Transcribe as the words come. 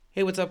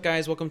Hey, what's up,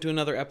 guys? Welcome to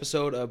another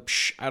episode of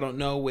I Don't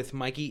Know with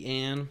Mikey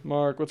and...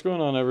 Mark, what's going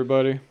on,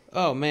 everybody?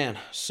 Oh, man.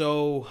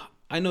 So,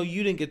 I know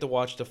you didn't get to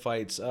watch the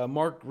fights.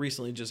 Mark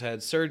recently just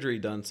had surgery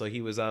done, so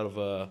he was out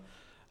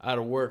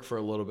of work for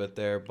a little bit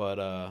there, but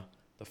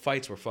the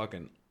fights were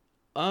fucking...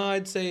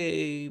 I'd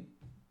say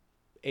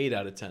 8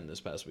 out of 10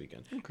 this past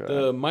weekend. Okay.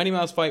 The Mighty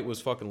Mouse fight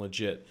was fucking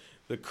legit.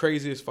 The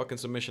craziest fucking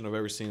submission I've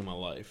ever seen in my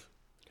life.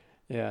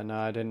 Yeah, no,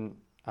 I didn't.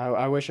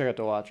 I wish I got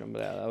to watch him, but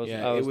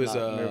yeah, I was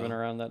not moving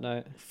around that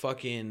night.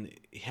 Fucking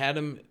had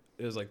him.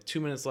 It was like 2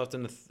 minutes left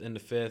in the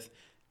fifth.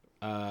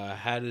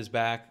 Had his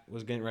back.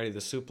 Was getting ready to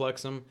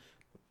suplex him.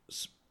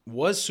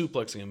 Was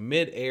suplexing him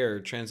mid-air.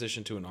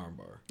 Transitioned to an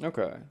armbar.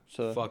 Okay,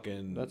 so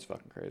that's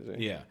fucking crazy.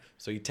 Yeah.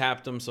 So he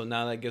tapped him. So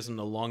now that gives him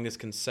the longest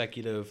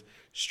consecutive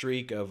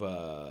streak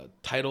of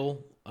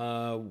title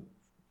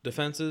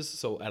defenses.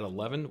 So at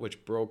 11,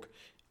 which broke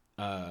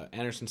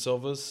Anderson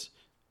Silva's.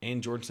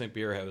 And George St.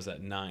 Pierre has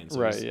at 9. So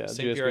right, yeah.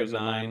 St. Pierre at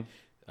 9,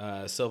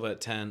 Silva at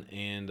 10,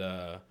 and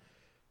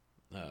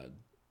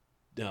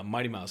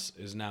Mighty Mouse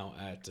is now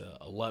at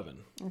 11.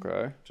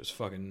 Okay. Which is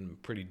fucking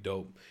pretty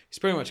dope. He's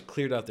pretty much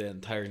cleared out the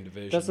entire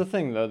division. That's the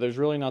thing, though. There's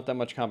really not that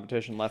much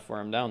competition left for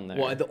him down there.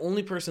 Well, the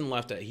only person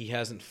left that he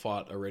hasn't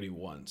fought already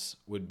once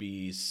would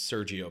be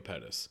Sergio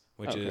Pettis,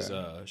 which is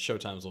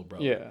Showtime's little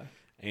brother. Yeah.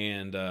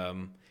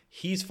 And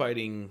he's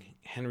fighting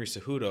Henry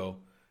Cejudo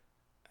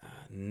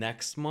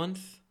next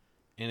month.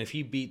 And if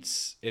he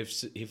beats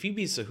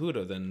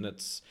Cejudo, then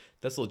that's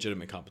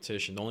legitimate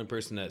competition. The only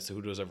person that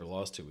Cejudo's ever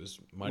lost to was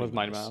Mighty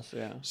Mouse.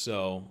 Yeah.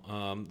 So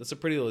that's a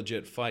pretty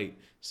legit fight.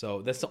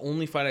 So that's the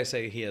only fight I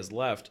say he has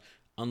left,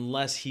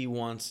 unless he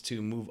wants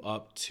to move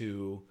up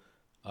to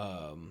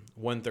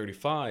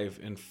 135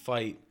 and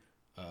fight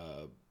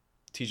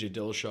T.J.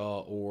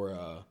 Dillashaw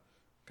or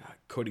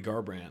Cody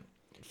Garbrandt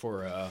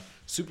for a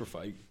super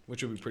fight,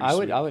 which would be pretty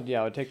sweet. I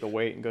would take the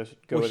weight and go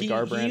with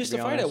Garbrandt. He used to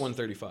fight honest. at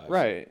 135.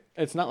 Right.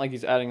 It's not like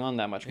he's adding on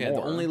that much more. Yeah,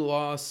 the only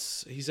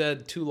loss, he's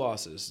had 2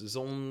 losses. His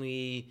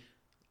only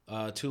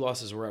 2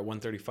 losses were at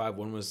 135.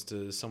 One was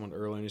to someone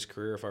early in his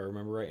career, if I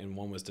remember right, and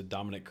one was to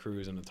Dominic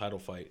Cruz in a title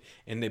fight.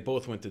 And they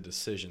both went to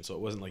decision, so it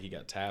wasn't like he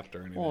got tapped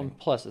or anything. Well, and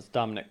plus it's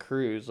Dominic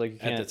Cruz. Like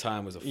at the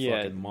time was a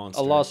fucking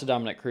monster. A loss to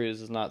Dominic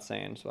Cruz is not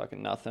saying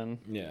fucking nothing.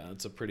 Yeah,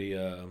 it's a pretty...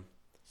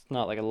 It's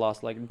not like a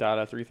loss like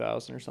Dada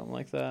 3000 or something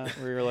like that,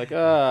 where you're like,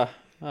 I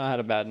had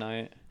a bad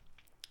night.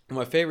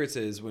 My favorites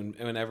is when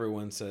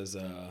everyone says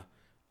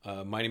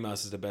Mighty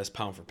Mouse is the best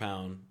pound for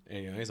pound,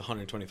 and he's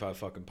 125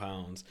 fucking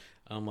pounds.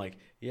 I'm like,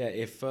 yeah,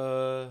 if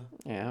how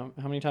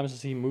many times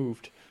has he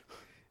moved?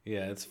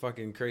 Yeah, it's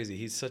fucking crazy.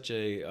 He's such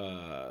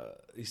a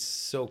he's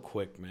so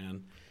quick,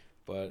 man.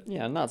 But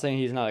yeah, I'm not saying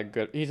he's not a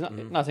good. He's not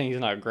not saying he's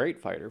not a great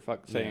fighter.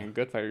 Fuck saying a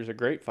good fighter. He's a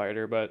great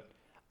fighter, but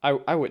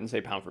I wouldn't say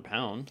pound for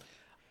pound.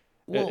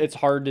 Well, it's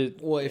hard to.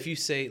 Well, if you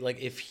say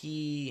if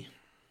you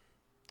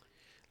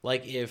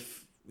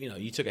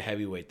took a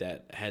heavyweight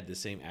that had the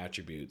same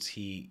attributes,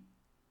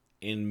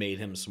 and made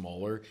him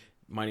smaller,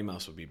 Mighty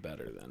Mouse would be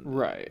better than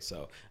right.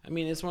 So I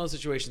mean, it's one of those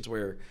situations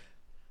where,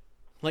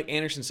 like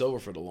Anderson Silva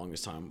for the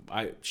longest time,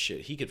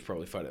 he could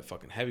probably fight at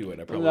fucking heavyweight.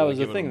 I probably would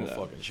give him a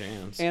fucking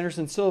chance.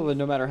 Anderson Silva,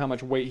 no matter how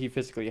much weight he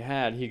physically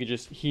had,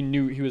 he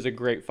knew he was a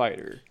great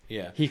fighter.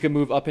 Yeah, he could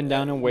move up and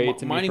down in weight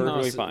to be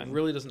perfectly fine.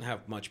 Really doesn't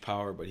have much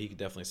power, but he could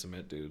definitely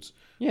submit dudes.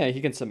 Yeah,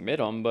 he can submit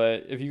them,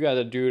 but if you got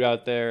a dude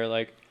out there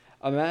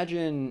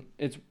imagine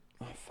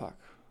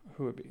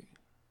who would be?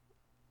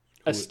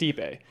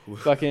 Stipe.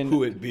 Who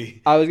would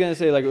be? I was gonna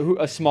say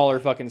a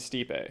smaller fucking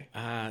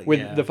Stipe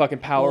with the fucking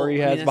power he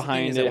has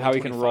behind it, how he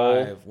can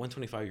roll.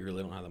 125, you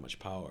really don't have that much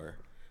power.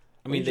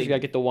 I mean, you just gotta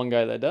get the one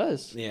guy that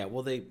does. Yeah,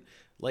 well,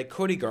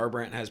 Cody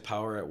Garbrandt has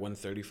power at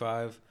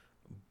 135,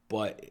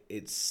 but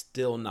it's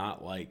still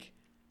not like.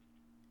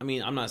 I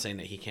mean, I'm not saying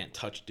that he can't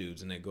touch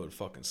dudes and they go to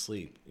fucking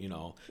sleep.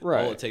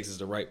 Right. All it takes is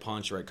the right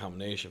punch, the right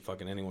combination.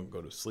 Fucking anyone can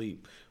go to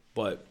sleep,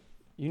 but.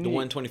 The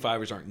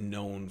 125ers aren't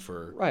known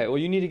for... Right. Well,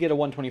 you need to get a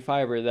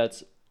 125er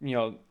that's,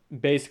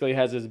 basically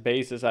has his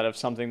basis out of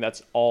something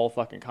that's all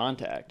fucking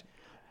contact.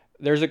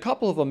 There's a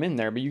couple of them in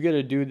there, but you get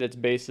a dude that's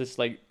basis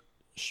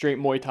straight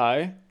Muay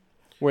Thai,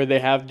 where they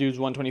have dudes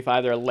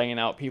 125, they're laying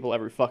out people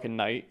every fucking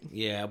night.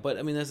 Yeah, but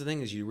I mean, that's the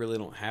thing is you really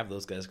don't have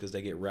those guys because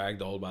they get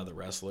ragdolled by the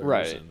wrestlers.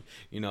 Right.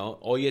 And,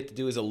 all you have to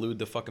do is elude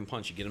the fucking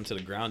punch. You get them to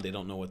the ground, they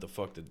don't know what the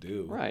fuck to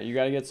do. Right. You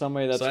got to get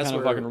somebody that's kind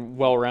of fucking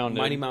well-rounded.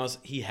 Mighty Mouse,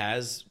 he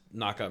has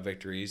knockout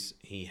victories.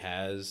 He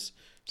has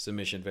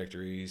submission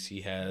victories.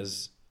 He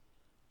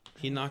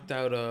knocked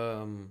out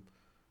I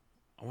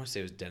want to say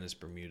it was Dennis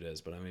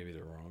Bermudez, but I may be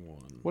the wrong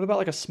one. What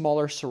about a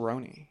smaller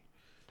Cerrone?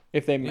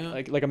 If they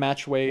like a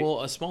match weight.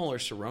 Well, a smaller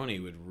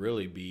Cerrone would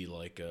really be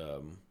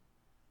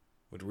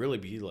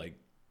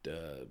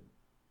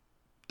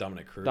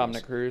Dominic Cruz.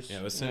 Dominic Cruz.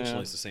 Yeah,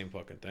 essentially it's the same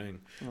fucking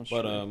thing.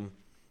 Oh,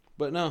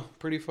 but no,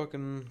 pretty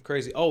fucking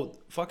crazy. Oh,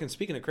 fucking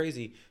speaking of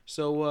crazy,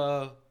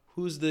 so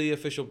who's the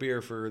official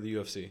beer for the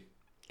UFC?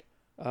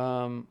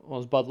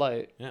 It's Bud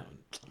Light. Yeah,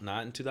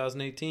 not in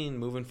 2018.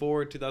 Moving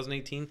forward,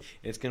 2018,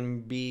 it's gonna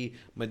be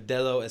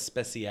Modelo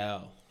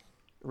Especial.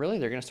 Really?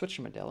 They're gonna switch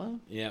to Modelo?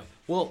 Yeah.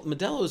 Well,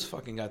 Modelo's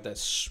fucking got that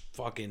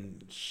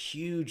fucking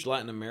huge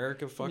Latin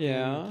America fucking.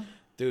 Yeah.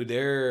 Dude,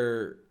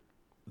 they're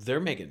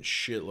making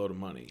shitload of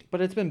money.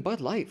 But it's been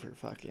Bud Light for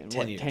fucking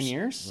 10 years. 10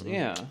 years? Mm-hmm.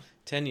 Yeah.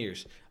 10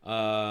 years.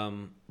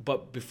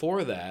 But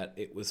before that,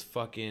 it was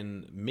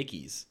fucking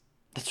Mickey's.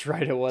 That's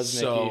right. It was Mickey's.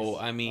 So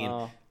I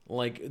mean,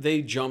 like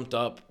they jumped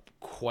up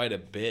quite a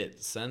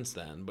bit since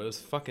then, but it was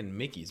fucking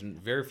Mickey's.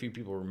 Very few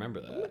people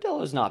remember that.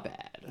 Modelo's not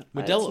bad.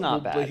 Modelo, It's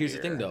not bad. but here's the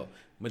beer. thing though.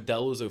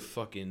 Modelo's a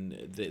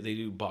fucking they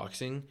do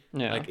boxing.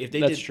 Yeah, like if they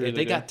that's did true, if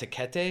they they got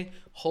Tecate,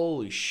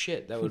 holy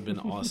shit, that would have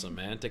been awesome,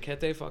 man.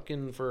 Tecate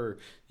fucking for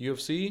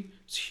UFC,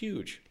 it's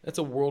huge. That's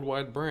a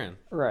worldwide brand.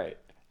 Right.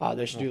 Oh,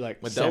 they should do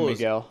like Modelo's- San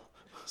Miguel.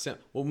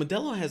 Well,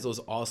 Modelo has those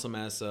awesome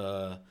ass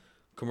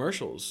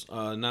commercials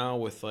now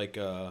with like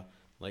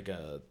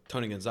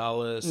Tony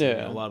Gonzalez and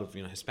Yeah. a lot of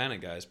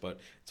Hispanic guys, but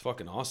it's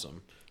fucking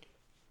awesome.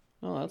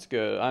 Oh, that's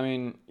good. I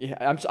mean,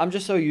 yeah, I'm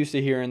just so used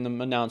to hearing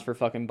them announce for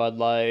fucking Bud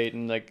Light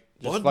and like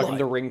just Bud fucking Light.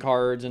 the ring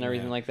cards and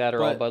everything Yeah. like that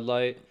are all But- Bud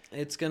Light.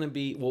 It's gonna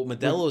be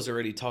Modelo's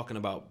already talking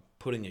about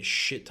putting a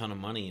shit ton of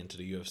money into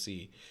the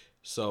UFC.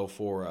 So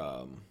for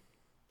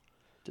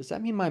Does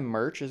that mean my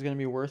merch is gonna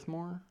be worth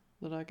more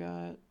that I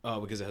got?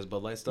 because it has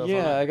Bud Light stuff. Yeah,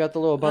 on I it? got the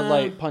little Bud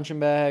Light punching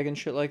bag and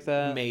shit like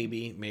that.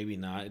 Maybe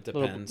not. It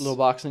Little, depends. little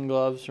boxing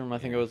gloves from I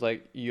think it was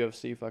like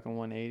UFC fucking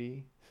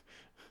 180.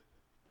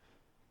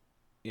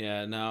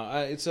 Yeah, no,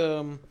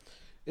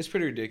 it's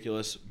pretty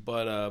ridiculous.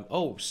 But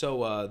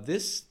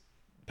this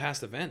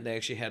past event, they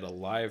actually had a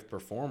live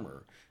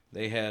performer.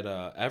 They had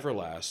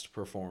Everlast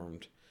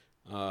performed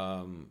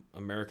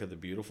 "America the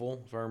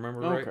Beautiful," if I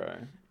remember right. Okay.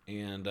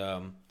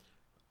 And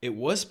it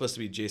was supposed to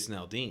be Jason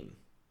Aldean.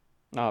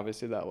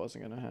 Obviously, that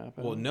wasn't gonna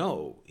happen. Well,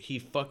 no, he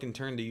fucking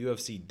turned the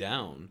UFC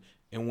down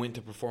and went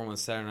to perform on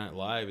Saturday Night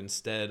Live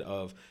instead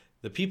of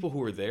the people who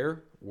were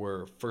there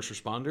were first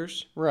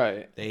responders.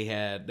 Right.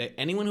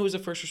 Anyone who was a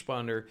first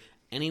responder,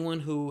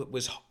 anyone who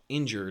was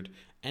injured,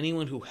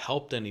 anyone who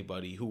helped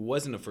anybody who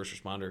wasn't a first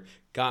responder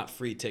got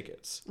free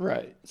tickets.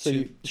 Right. So to-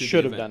 you to the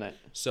should have event. done it.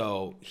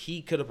 So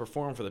he could have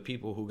performed for the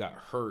people who got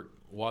hurt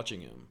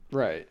watching him,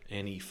 Right.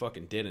 and he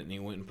fucking didn't. And he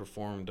went and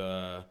performed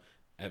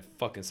at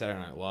fucking Saturday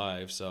Night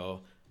Live.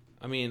 So,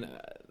 I mean,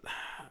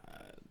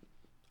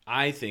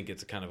 I think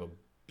it's a kind of a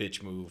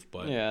bitch move,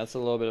 but Yeah, it's a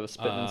little bit of a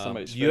spit in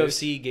somebody's face.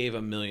 UFC gave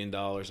 $1 million.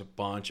 A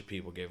bunch of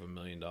people gave $1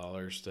 million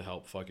to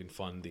help fucking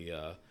fund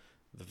the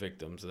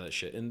victims of that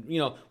shit. And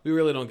we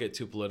really don't get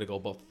too political,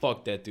 but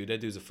fuck that dude. That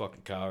dude's a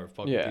fucking coward,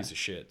 fucking Yeah. piece of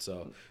shit.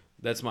 So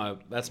that's my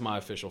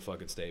official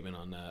fucking statement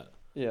on that.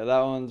 Yeah, that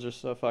one's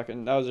just that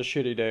was a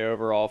shitty day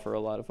overall for a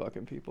lot of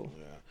fucking people.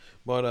 Yeah.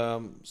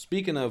 But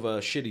speaking of a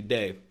shitty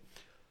day,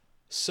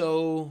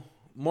 so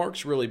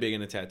Mark's really big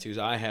into tattoos.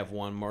 I have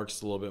one.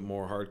 Mark's a little bit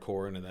more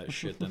hardcore into that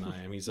shit than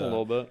I am. He's A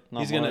little bit.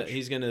 Not much.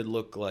 he's gonna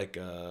look like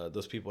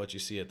those people that you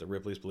see at the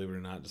Ripley's, believe it or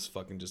not,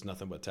 just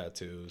nothing but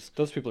tattoos.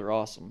 Those people are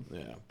awesome.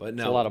 Yeah, but a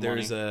no, lot of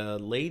there's a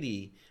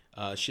lady.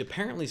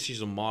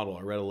 She's a model.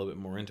 I read a little bit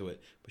more into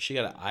it, but she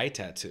got an eye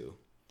tattoo.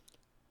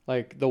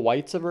 Like the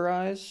whites of her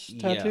eyes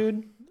Yeah.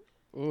 tattooed?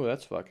 Ooh,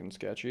 that's fucking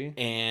sketchy.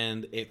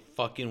 And it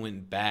fucking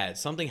went bad.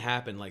 Something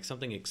happened, like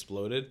something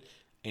exploded,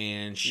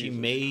 and she Jesus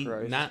may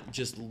Christ. not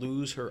just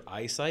lose her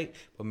eyesight,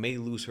 but may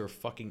lose her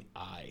fucking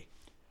eye.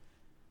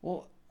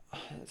 Well,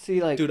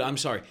 see, like, Dude, I'm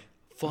sorry.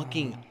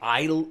 Fucking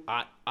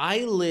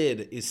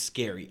eyelid is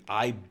scary.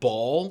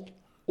 Eyeball?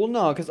 well,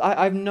 no, because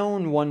I've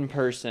known one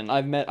person.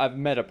 I've met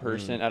a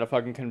person Mm. at a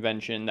fucking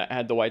convention that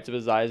had the whites of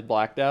his eyes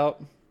blacked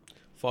out.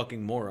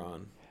 Fucking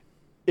moron.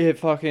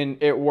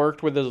 It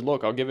worked with his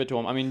look. I'll give it to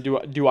him. I mean,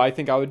 do I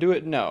think I would do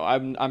it? No,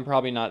 I'm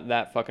probably not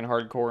that fucking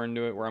hardcore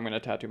into it where I'm gonna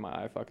tattoo my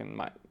eye, fucking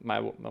my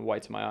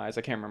whites of my eyes.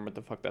 I can't remember what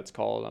the fuck that's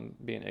called. I'm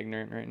being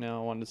ignorant right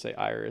now. I wanted to say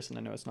iris, and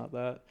I know it's not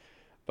that.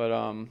 But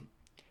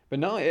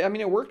no, I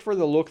mean, it worked for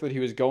the look that he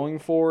was going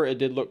for. It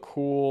did look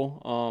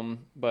cool.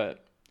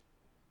 But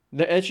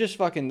it's just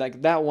fucking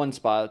like that one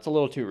spot. It's a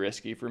little too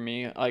risky for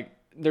me. Like,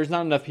 there's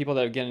not enough people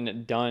that are getting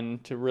it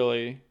done to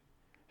really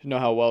know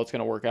how well it's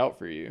gonna work out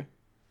for you.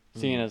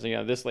 Seeing as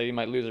this lady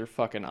might lose her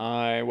fucking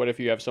eye. What if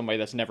you have somebody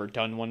that's never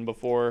done one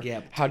before?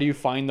 Yeah. How do you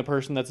find the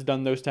person that's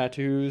done those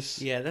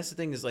tattoos? Yeah, that's the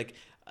thing is like,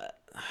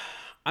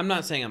 I'm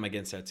not saying I'm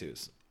against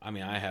tattoos. I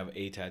mean, I have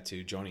a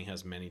tattoo. Joni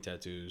has many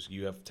tattoos.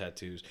 You have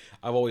tattoos.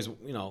 I've always,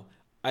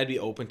 I'd be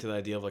open to the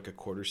idea of like a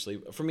quarter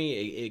sleeve. For me,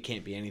 it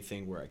can't be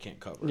anything where I can't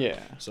cover. Yeah.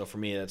 So for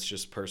me, that's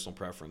just personal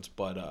preference.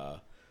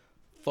 But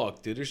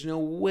fuck, dude, there's no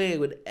way I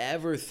would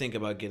ever think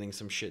about getting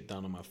some shit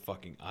done on my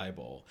fucking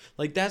eyeball.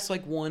 Like, that's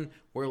like one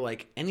where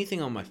like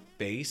anything on my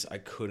face, I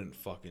couldn't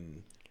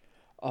fucking.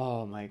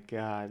 Oh my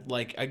god.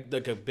 Like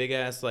a big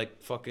ass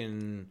like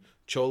fucking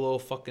cholo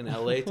fucking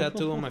LA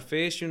tattoo on my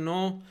face,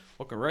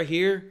 fucking right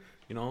here,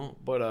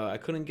 But I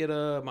couldn't get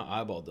my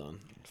eyeball done.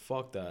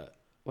 Fuck that.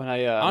 When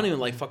I don't even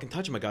like fucking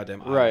touching my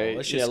goddamn eyeball. Right,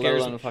 That shit yeah, let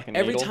scares alone me. a fucking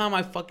Every needle. time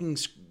I fucking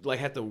like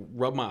have to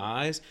rub my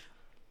eyes,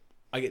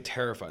 I get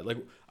terrified. Like,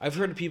 I've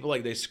heard of people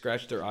like they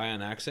scratch their eye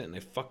on accident and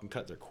they fucking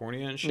cut their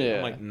cornea and shit. Yeah.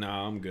 I'm like,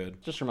 nah, I'm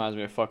good. just reminds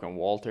me of fucking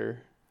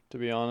Walter. to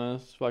be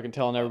honest. Fucking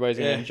telling everybody's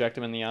gonna Yeah. inject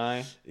him in the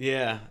eye.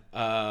 Yeah,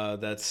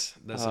 that's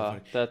so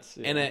funny. That's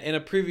In a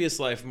previous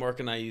life, Mark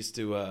and I used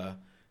to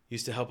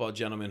help out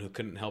gentlemen who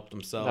couldn't help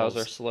themselves. that was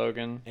our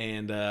slogan.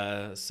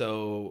 And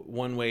so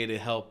one way to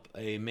help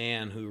a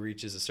man who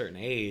reaches a certain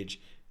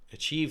age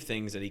achieve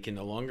things that he can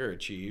no longer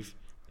achieve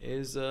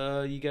is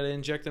you got to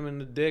inject him in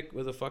the dick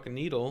with a fucking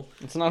needle.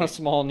 It's not a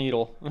small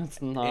needle.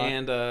 It's not.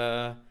 And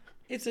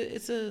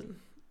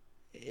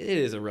it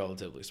is a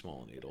relatively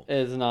small needle.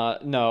 It's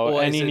not. No, Well,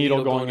 any it's a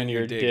needle going into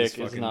your dick is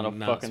fucking not a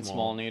not fucking small.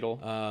 small needle.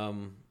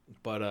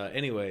 But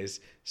anyways,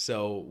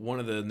 so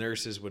one of the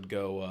nurses would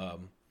go.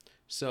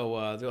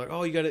 They're like,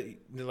 oh, you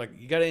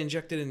gotta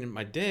inject it in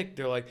my dick.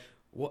 They're like,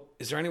 what?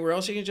 Is there anywhere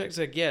else you can inject? It's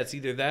like, yeah, it's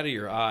either that or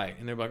your eye.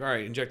 And they're like, all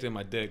right, inject it in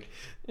my dick.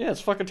 Yeah, it's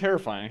fucking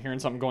terrifying hearing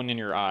something going in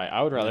your eye.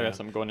 I would rather Yeah. have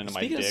something going into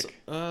Speaking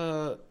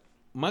my dick.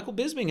 Michael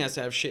Bisping has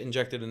to have shit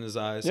injected in his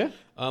eyes. Yeah.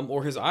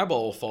 Or his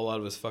eyeball will fall out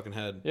of his fucking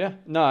head. Yeah.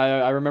 No,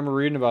 I remember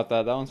reading about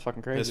that. That one's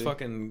fucking crazy. His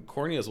fucking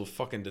corneas will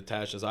fucking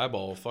detach. His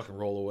eyeball will fucking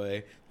roll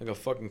away like a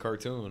fucking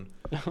cartoon.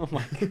 Oh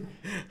my god.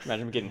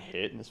 Imagine him getting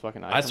hit in his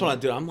fucking eye. That's what I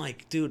do. I'm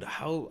like, dude,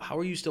 how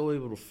are you still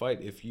able to fight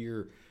if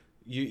you're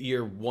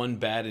one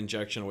bad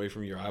injection away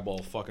from your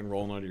eyeball fucking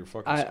rolling out of your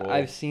fucking skull?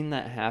 I've seen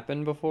that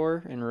happen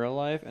before in real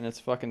life, and it's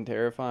fucking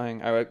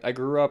terrifying. I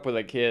grew up with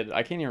a kid.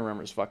 I can't even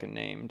remember his fucking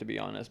name, to be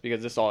honest,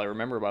 because this is all I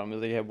remember about him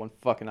is that he had one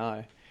fucking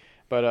eye.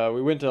 But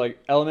we went to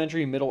like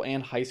elementary, middle,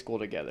 and high school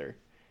together.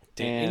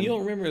 And you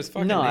don't remember his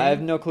fucking name? No, I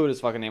have no clue what his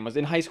fucking name was.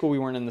 In high school, we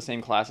weren't in the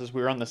same classes.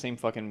 We were on the same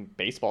fucking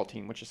baseball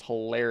team, which is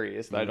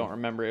hilarious that I don't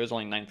remember. It was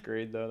only 9th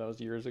grade, though. That was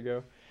years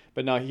ago.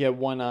 But no, he had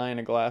one eye and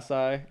a glass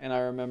eye. And I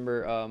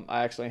remember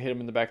I actually hit him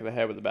in the back of the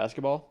head with a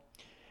basketball.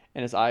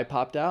 And his eye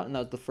popped out. And that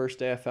was the first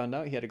day I found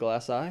out he had a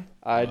glass eye.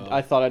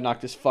 I thought I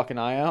knocked his fucking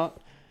eye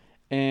out.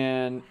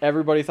 And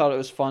everybody thought it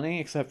was funny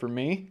except for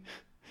me.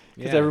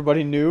 Because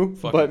everybody knew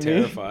fucking but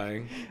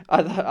terrifying. me.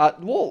 I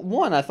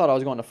thought I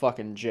was going to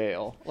fucking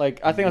jail. Like,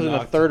 I think I was in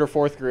the 3rd or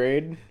 4th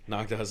grade.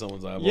 Knocked out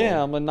someone's eyeball.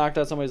 Yeah, I'm gonna knocked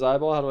out somebody's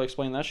eyeball. How do I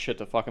explain that shit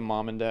to fucking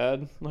mom and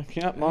dad? Like,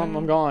 yeah, mom,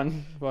 I'm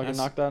gone. Fucking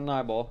knocked out an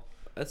eyeball.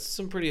 That's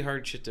some pretty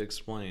hard shit to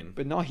explain.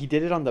 But no, he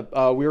did it on the.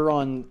 We were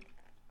on.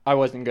 I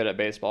wasn't good at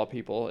baseball,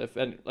 people. If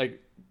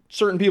like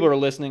certain people are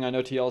listening, I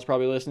know TL is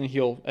probably listening.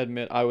 He'll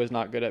admit I was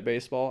not good at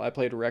baseball. I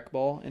played rec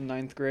ball in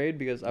 9th grade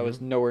because I was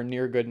nowhere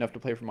near good enough to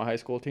play for my high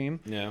school team.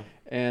 Yeah.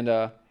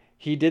 And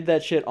he did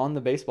that shit on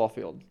the baseball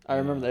field. I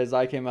remember that his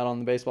eye came out on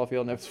the baseball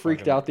field, and it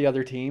freaked out the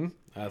other team.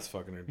 That's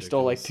fucking ridiculous. We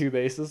stole like 2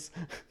 bases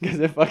because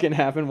it fucking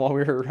happened while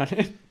we were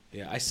running.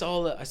 Yeah, I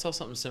saw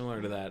something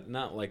similar to that.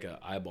 Not like a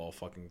eyeball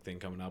fucking thing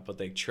coming out, but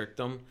they tricked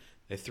him.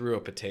 They threw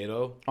a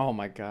potato. Oh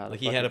my god!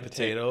 Like he had a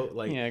potato.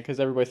 Like yeah, because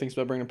everybody thinks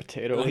about bringing a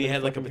potato. Well, he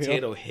had like a fucking field.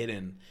 potato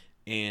hidden,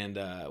 and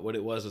what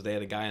it was they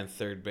had a guy on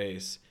third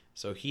base,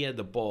 so he had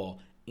the ball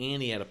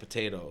and he had a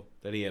potato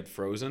that he had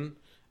frozen,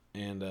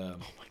 and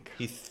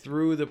he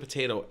threw the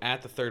potato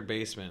at the third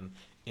baseman,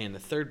 and the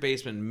third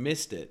baseman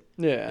missed it.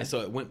 Yeah. And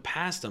so it went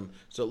past him,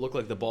 so it looked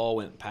like the ball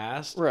went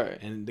past.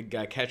 Right. And the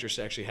guy catcher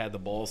actually had the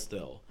ball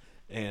still.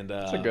 And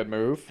That's a good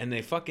move. And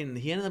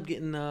he ended up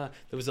getting that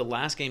was the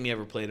last game he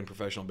ever played in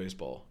professional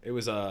baseball. It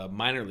was a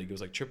minor league. It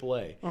was like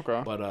AAA.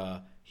 Okay.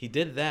 But he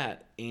did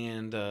that,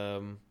 and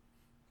the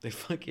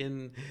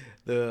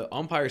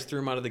umpires threw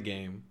him out of the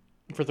game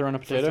For throwing a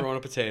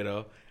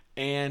potato?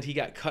 and he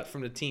got cut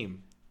from the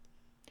team.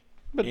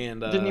 But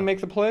didn't he make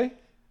the play?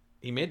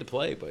 He made the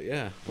play, but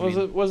yeah. What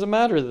does it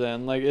matter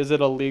then? Like, is it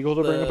illegal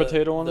to bring a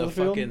potato onto the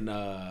field?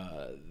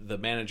 The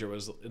manager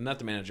was not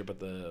the manager,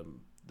 but the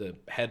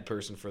head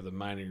person for the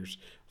minors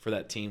for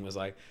that team was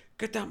like,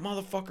 get that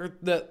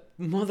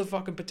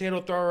motherfucking potato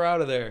thrower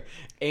out of there.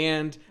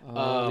 And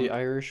the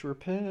Irish were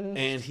pissed.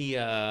 And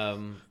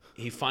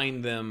he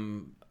fined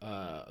them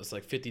it's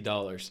like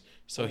 $50.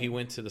 So he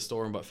went to the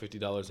store and bought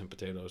 $50 in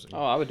potatoes. And,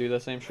 I would do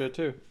that same shit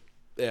too.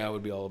 yeah, I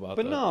would be all about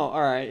but that. But no,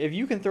 all right. If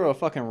you can throw a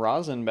fucking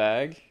rosin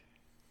bag,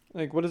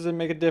 like, what does it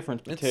make a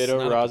difference?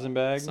 Potato, rosin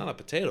bag? It's not a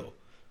potato.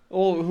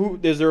 Well,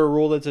 is there a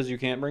rule that says you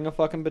can't bring a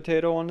fucking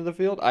potato onto the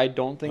field? I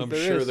don't think there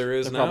is. I'm sure there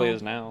is now. Probably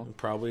is now. It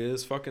probably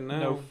is fucking now.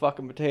 No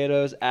fucking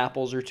potatoes.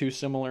 Apples are too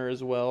similar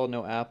as well.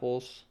 No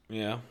apples.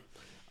 Yeah.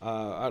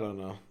 I don't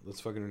know.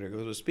 That's fucking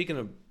ridiculous. But speaking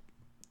of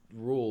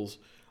rules,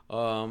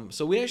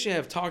 so we actually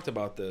have talked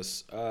about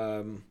this.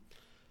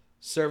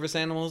 Service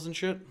animals and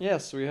shit.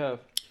 Yes, we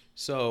have.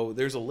 So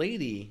there's a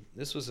lady.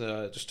 This was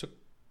just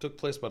took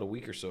place about a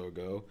week or so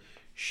ago.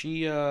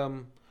 She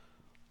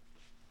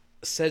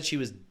said she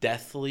was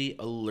deathly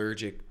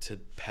allergic to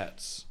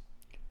pets,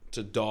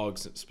 to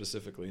dogs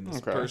specifically. And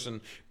this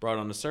person brought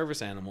on a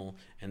service animal,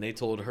 and they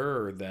told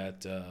her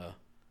that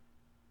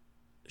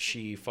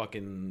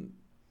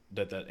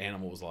that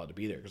animal was allowed to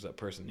be there because that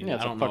person.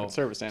 It's a fucking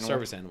service animal.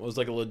 Service animal. It was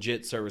like a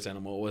legit service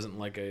animal. It wasn't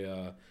like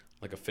a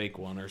fake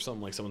one or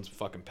something like someone's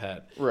fucking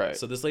pet. Right.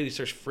 So this lady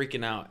starts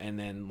freaking out and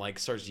then like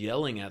starts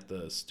yelling at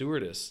the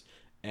stewardess.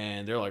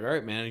 And they're like, all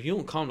right, man, if you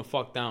don't calm the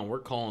fuck down, we're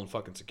calling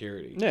fucking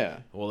security.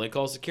 Yeah. Well, they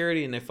call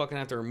security and they fucking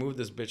have to remove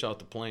this bitch off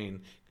the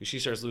plane because she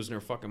starts losing her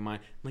fucking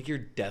mind. I'm like, you're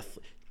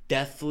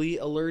deathly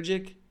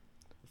allergic,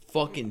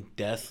 fucking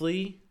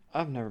deathly.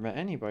 I've never met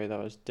anybody that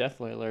was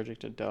deathly allergic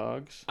to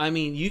dogs. I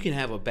mean, you can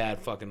have a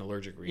bad fucking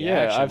allergic reaction.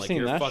 Yeah, I've like seen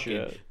your that fucking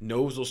shit.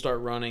 nose will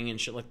start running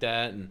and shit like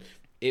that, and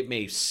it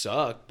may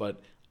suck,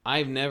 but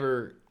I've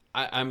never.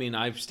 I mean,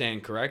 I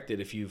stand corrected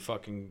if you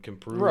fucking can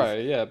prove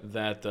Right, yeah.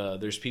 that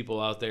there's people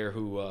out there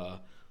who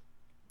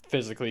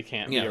Physically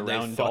can't be they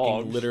around fucking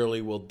dogs.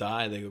 literally will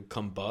die. They will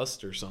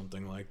combust or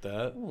something like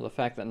that. Well, the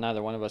fact that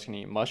neither one of us can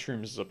eat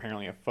mushrooms is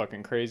apparently a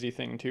fucking crazy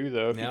thing too,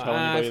 though. If you Yeah, tell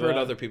anybody I've heard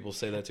that. other people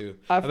say that too.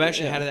 I've- I've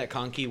actually yeah. had it at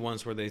Conky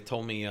once where they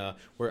told me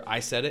where I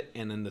said it,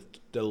 and then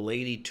the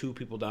lady 2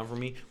 people down from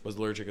me was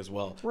allergic as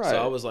well. Right.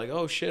 So I was like,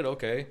 oh shit,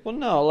 okay. Well,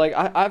 no, like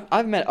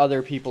I've met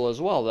other people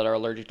as well that are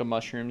allergic to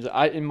mushrooms.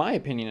 In my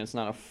opinion, it's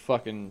not a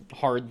fucking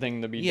hard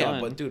thing to be Yeah,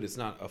 done. but dude, it's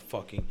not a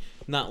fucking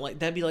not like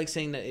that'd be like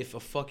saying that if a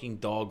fucking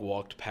dog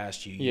walked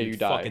past you, Yeah, you'd you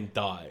die. fucking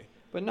die.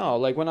 But no,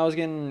 like when I was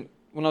going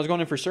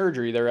in for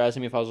surgery, they were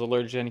asking me if I was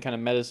allergic to any kind of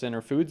medicine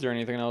or foods or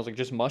anything, and I was like,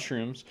 just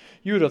mushrooms.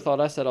 You would have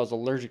thought I said I was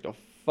allergic to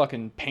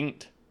fucking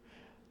paint.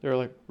 They were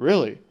like,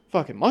 really?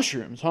 Fucking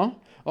mushrooms, huh?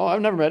 Oh,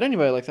 I've never met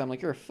anybody like that. I'm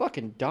like, you're a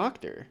fucking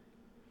doctor.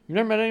 You've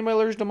never met anybody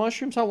allergic to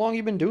mushrooms? How long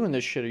you been doing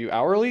this shit? Are you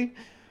hourly?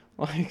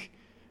 Like,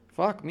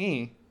 fuck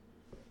me.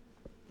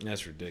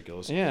 That's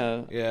ridiculous.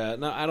 Yeah. Yeah,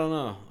 no, I don't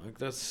know.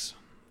 Like it's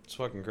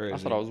fucking crazy. I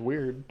thought I was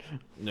weird.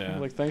 Yeah.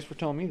 Like, thanks for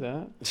telling me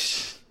that.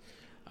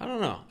 I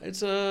don't know.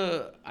 It's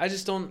I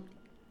just don't.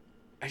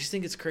 I just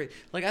think it's crazy.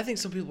 Like I think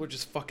some people are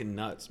just fucking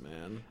nuts,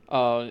 man.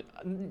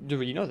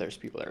 Dude, you know there's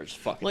people that are just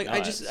fucking Like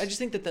nuts. I just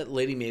think that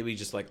lady maybe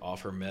just like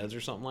off her meds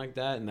or something like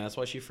that, and that's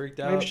why she freaked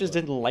out. Maybe she just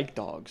but- didn't like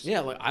dogs.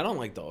 Yeah, like I don't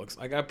like dogs.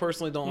 Like I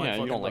personally don't like Yeah,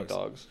 fucking you don't like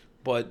dogs. dogs.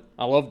 But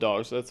I love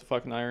dogs. That's the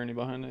fucking irony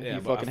behind it. Yeah,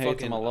 you but fucking I hate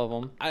them. I love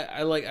them.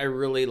 I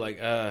really like.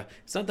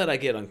 It's not that I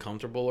get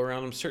uncomfortable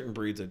around them. Certain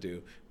breeds I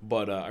do,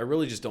 but I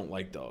really just don't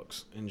like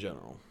dogs in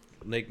general.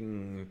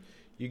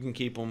 You can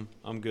keep them.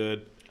 I'm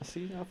good.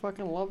 See, I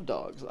fucking love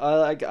dogs.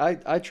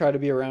 I try to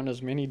be around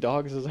as many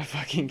dogs as I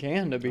fucking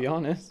can, to be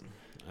honest.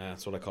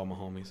 That's what I call my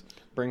homies.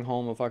 Bring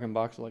home a fucking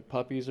box of like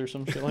puppies or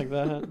some shit like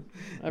that. That'd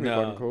be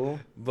No. fucking cool.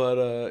 But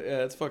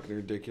yeah, it's fucking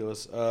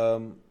ridiculous.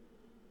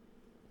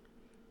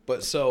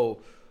 But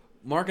so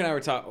Mark and I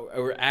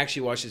were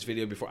actually watching this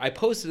video before. I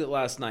posted it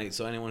last night,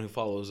 so anyone who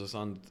follows us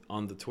on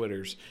the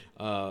Twitters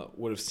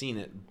would have seen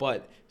it.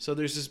 But so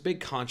there's this big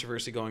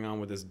controversy going on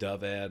with this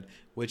Dove ad,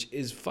 which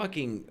is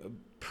fucking a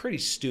pretty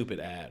stupid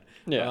ad.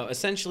 Yeah.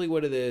 Essentially,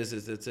 what it is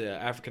it's an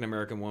African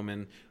American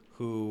woman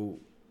who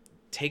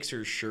takes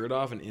her shirt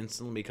off and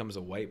instantly becomes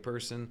a white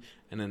person,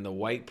 and then the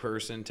white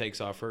person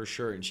takes off her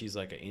shirt and she's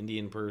like an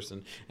Indian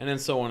person, and then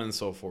so on and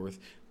so forth.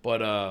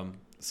 But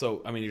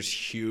so I mean, there's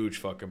huge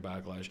fucking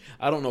backlash.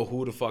 I don't know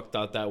who the fuck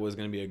thought that was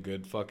gonna be a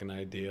good fucking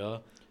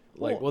idea.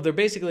 Like, well, they're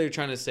basically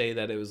trying to say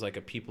that it was like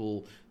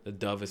the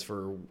Dove is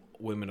for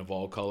women of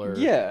all color.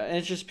 Yeah, and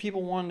it's just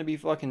people wanting to be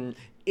fucking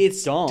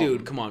It's dumb.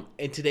 dude, come on.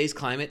 In today's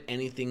climate,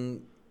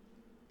 anything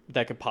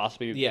that could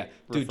possibly yeah,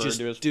 dude, referred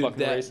to as dude, fucking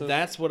racist.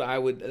 that's what I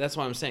would. That's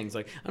what I'm saying. It's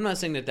like I'm not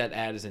saying that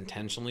ad is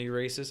intentionally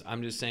racist.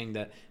 I'm just saying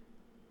that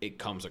it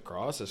comes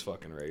across as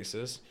fucking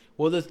racist.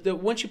 Well, the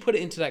once you put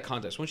it into that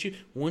context, once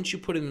you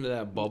put it into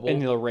that bubble, in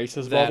the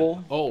racist that,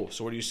 bubble. Oh,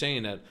 so what are you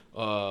saying that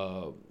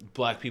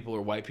black people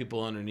or white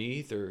people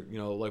underneath, or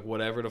like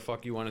whatever the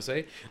fuck you want to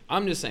say?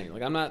 I'm just saying,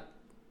 like I'm not.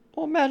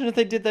 Well, imagine if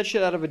they did that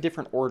shit out of a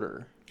different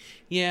order.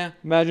 Yeah.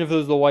 Imagine if it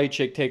was the white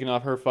chick taking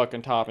off her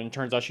fucking top and it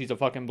turns out she's a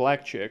fucking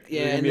black chick.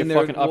 Yeah, There'd and be a then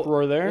fucking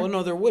uproar there. Well,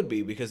 no, there would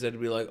be because they'd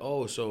be like,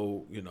 oh,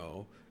 so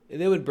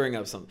they would bring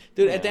up something,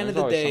 dude. Yeah, at the end of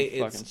there's the always day,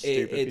 some fucking it's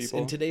stupid people.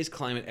 in today's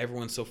climate,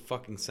 everyone's so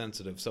fucking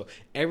sensitive. So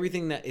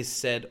everything that is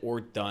said or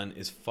done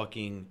is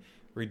fucking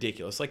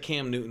ridiculous. Like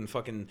Cam Newton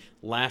fucking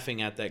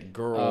laughing at that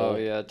girl. Oh,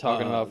 yeah,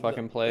 talking about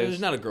fucking plays.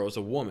 It's not a girl; it's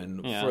a woman.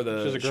 Yeah, for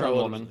the she's a grown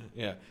Charlotte- woman.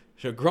 Yeah,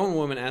 she's a grown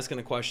woman asking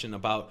a question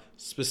about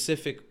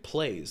specific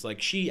plays.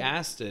 Like she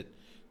asked it.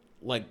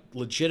 Like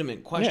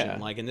legitimate question. Yeah.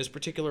 Like in this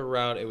particular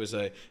route, it was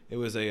a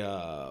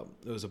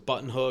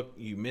button hook.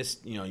 You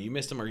missed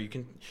them, or you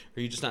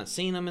just not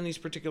seeing them in these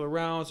particular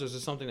routes. Or is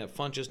there something that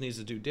Funchess needs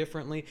to do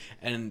differently?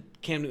 And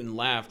Cam Newton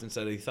laughed and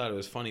said he thought it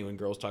was funny when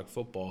girls talk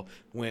football.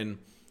 When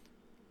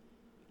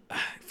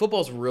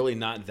football's really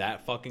not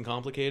that fucking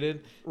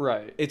complicated.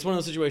 Right. It's one of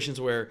those situations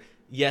where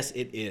yes,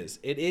 it is,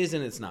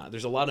 and it's not.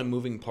 There's a lot of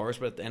moving parts,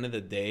 but at the end of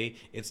the day,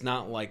 it's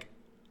not like.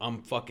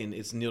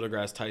 It's Neil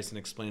deGrasse Tyson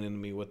explaining to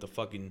me what the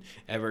fucking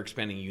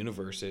ever-expanding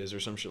universe is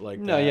or some shit like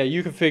that. No, yeah,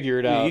 you can figure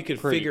it out. You could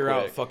pretty figure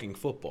out quick. fucking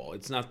football.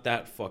 It's not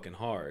that fucking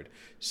hard.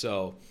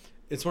 So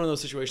it's one of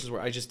those situations where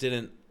I just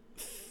didn't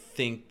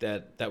think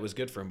that was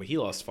good for him, but he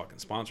lost fucking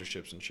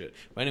sponsorships and shit.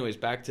 But anyways,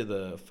 back to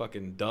the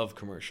fucking Dove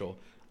commercial.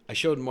 I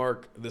showed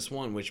Mark this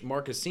one, which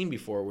Mark has seen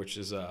before, which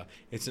is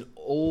it's an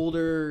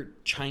older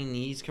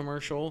Chinese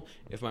commercial,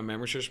 if my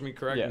memory serves me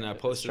correct, Yeah, and I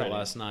it's posted it Chinese.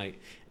 last night.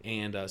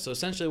 And so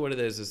essentially what it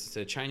is it's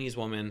a Chinese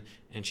woman,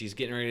 and she's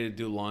getting ready to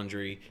do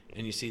laundry,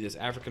 and you see this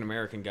African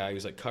American guy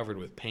who's like covered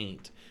with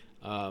paint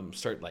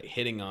start like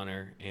hitting on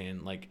her,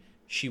 and like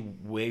she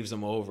waves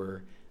him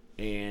over,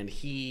 and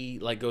he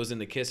like goes in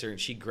to kiss her, and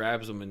she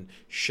grabs him and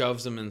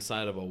shoves him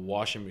inside of a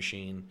washing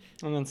machine,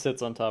 And then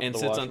sits on top and of the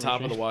sits washing on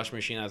top machine. of the washing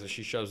machine after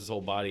she shoves his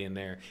whole body in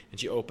there, and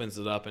she opens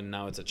it up, and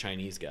now it's a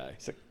Chinese guy.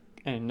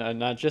 And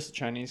not just a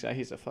Chinese guy,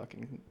 he's a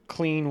fucking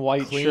clean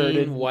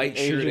white-shirted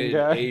white-shirted Asian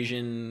guy.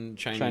 Asian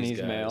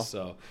Chinese guy. male.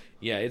 So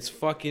yeah, it's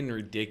fucking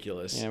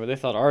ridiculous. Yeah, but they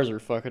thought ours were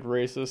fucking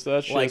racist.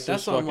 That shit Like was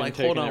that's what I'm fucking like.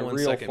 taking Hold on it one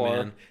real second, far.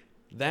 man.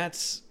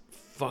 That's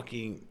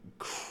fucking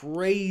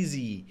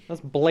crazy. That's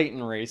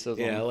blatant racism.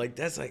 Yeah, like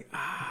that's like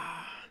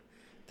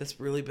that's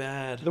really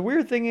bad. The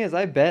weird thing is,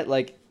 I bet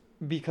like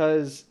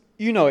because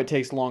it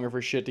takes longer for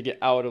shit to get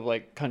out of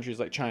like countries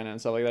like China and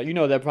stuff like that.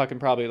 That fucking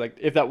probably like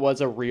if that was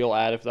a real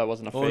ad, if that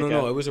wasn't a Oh fake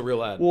no, ad. it was a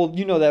real ad. Well,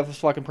 that was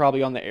fucking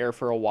probably on the air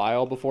for a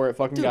while before it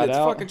fucking Dude, got it's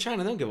out. fucking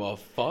China. They don't give a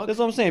fuck. That's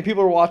what I'm saying.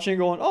 People are watching,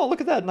 going, "Oh,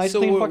 look at that nice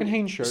clean fucking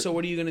Hanes shirt." So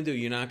what are you gonna do?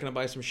 You're not gonna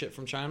buy some shit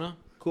from China?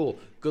 Cool.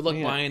 Good luck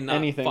Yeah, buying not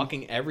anything.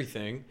 fucking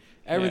everything.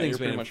 Everything's you're made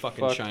pretty in much fucking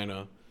fucked.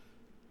 China.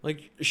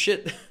 Like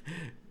shit.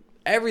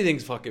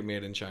 Everything's fucking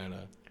made in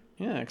China.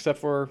 Yeah, except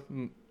for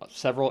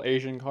several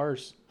Asian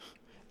cars.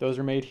 Those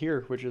are made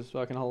here, which is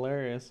fucking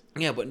hilarious.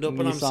 Yeah, but no.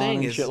 But I'm Nissan saying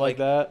and is shit like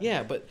that.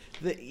 Yeah, but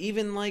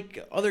even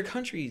like other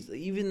countries,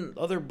 even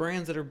other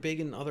brands that are big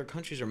in other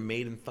countries are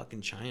made in fucking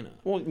China.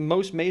 Well,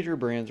 most major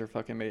brands are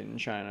fucking made in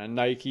China.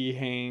 Nike,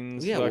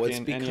 Hanes, Yeah, well, it's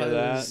fucking any of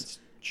that. because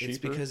it's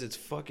because it's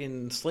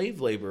fucking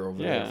slave labor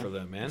over Yeah, there for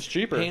them, man. it's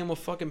cheaper. Pay them a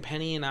fucking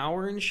penny an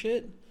hour and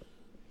shit.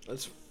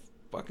 That's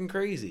fucking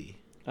crazy.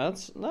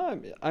 That's no.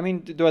 I mean,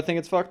 do I think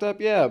it's fucked up?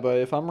 Yeah, but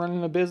if I'm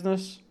running a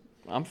business,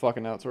 I'm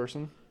fucking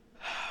outsourcing.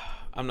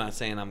 I'm not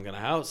saying I'm gonna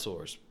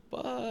outsource,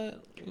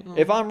 but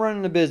If I'm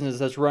running a business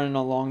that's running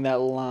along that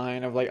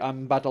line of like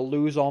I'm about to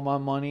lose all my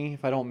money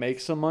if I don't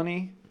make some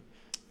money,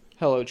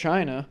 hello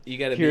China. you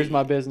gotta. Here's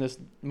my business,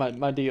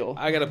 my deal.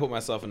 I gotta put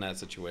myself in that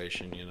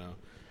situation, you know.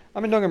 I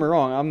mean, don't get me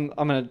wrong.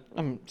 I'm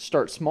gonna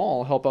start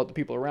small, help out the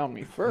people around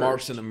me first.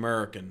 Mark's an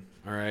American,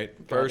 all right.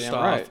 First Goddamn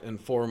off right. and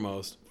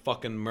foremost,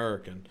 fucking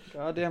American.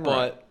 Goddamn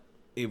right. But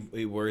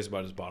he worries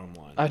about his bottom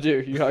line. I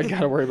do. You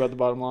gotta worry about the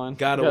bottom line.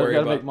 Gotta You worry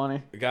gotta about make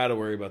money. Gotta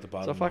worry about the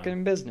bottom It's a line.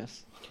 fucking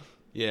business.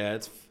 Yeah,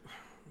 it's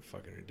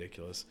fucking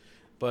ridiculous.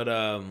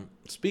 But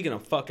speaking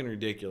of fucking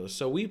ridiculous,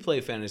 so we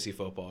play fantasy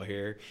football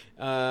here,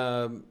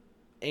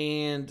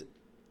 and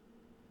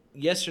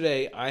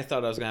yesterday I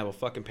thought I was gonna have a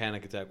fucking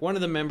panic attack. One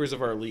of the members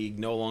of our league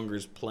no longer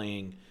is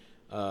playing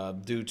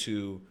due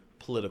to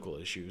political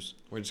issues.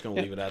 We're just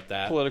gonna leave it at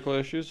that. Political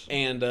issues.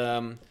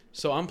 And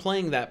so I'm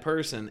playing that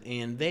person,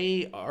 and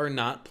they are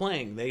not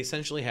playing. They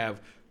essentially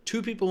have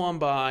 2 people on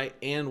bye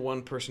and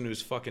 1 person who's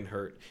fucking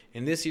hurt.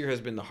 And this year has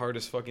been the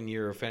hardest fucking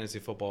year of fantasy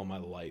football in my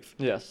life.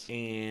 Yes.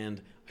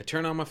 And I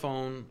turned on my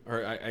phone,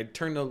 or I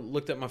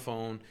looked at my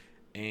phone,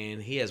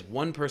 and he has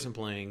 1 person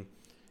playing.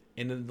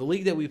 And in the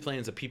league that we play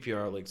is a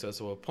PPR league, so it's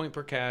a point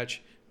per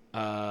catch,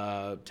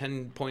 1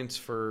 point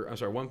for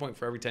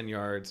every 10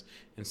 yards,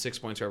 and 6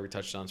 points for every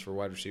touchdowns for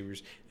wide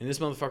receivers. And this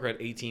motherfucker had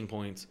 18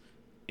 points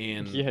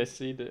in Yes,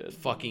 he did.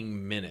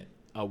 fucking minute.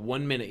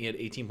 1 minute, he had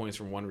 18 points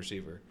from 1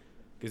 receiver.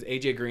 Because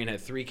AJ Green had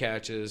 3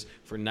 catches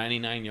for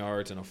 99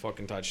 yards and a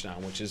fucking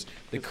touchdown, which is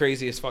the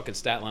craziest fucking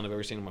stat line I've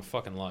ever seen in my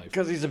fucking life.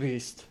 Because he's a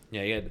beast.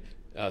 Yeah, he had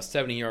a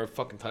 70-yard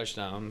fucking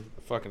touchdown.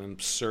 Fucking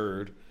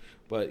absurd.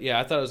 But yeah,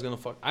 I thought I was going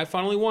to I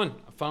finally won.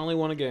 I finally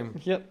won a game.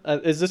 Yep.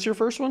 Is this your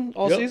first one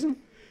all Yep. season?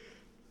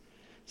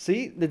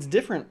 See, it's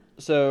different.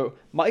 So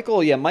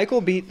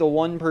Michael beat the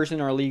 1 person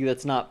in our league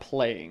that's not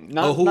playing.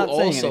 Not, who not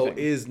saying also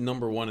anything. is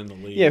number 1 in the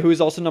league. Yeah, who's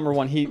also number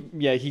 1. He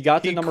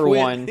got to He number quit.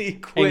 1 He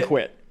and quit.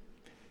 quit.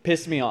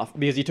 Pissed me off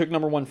because he took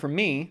number 1 from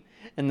me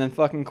and then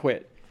fucking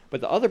quit. But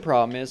the other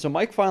problem is, so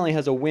Mike finally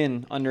has a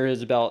win under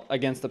his belt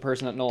against the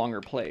person that no longer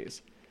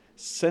plays.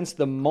 Since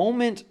the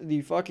moment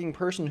the fucking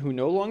person who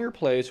no longer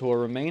plays, who will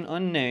remain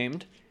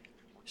unnamed,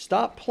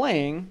 stopped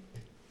playing,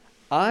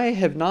 I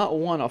have not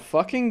won a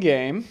fucking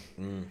game.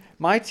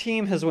 My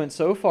team has went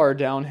so far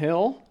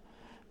downhill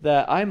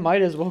that I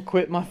might as well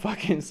quit my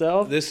fucking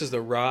self. This is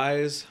the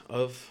rise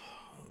of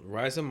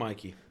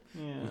Mikey.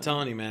 Yeah. I'm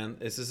telling you, man.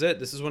 This is it.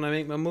 This is when I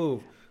make my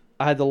move.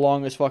 I had the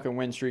longest fucking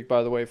win streak,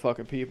 by the way,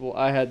 fucking people.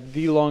 I had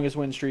the longest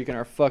win streak in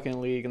our fucking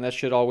league, and that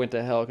shit all went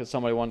to hell because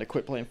somebody wanted to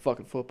quit playing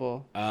fucking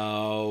football.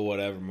 Oh,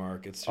 whatever,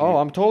 Mark. It's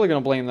I'm totally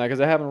going to blame that because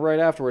it happened right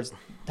afterwards.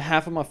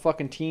 Half of my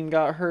fucking team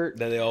got hurt.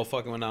 that they all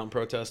fucking went out and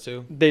protest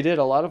too. They did.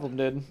 A lot of them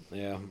did.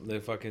 Yeah, they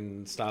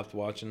fucking stopped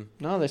watching.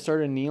 No, they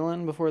started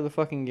kneeling before the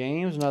fucking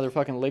games. Now their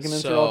fucking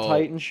ligaments are all So-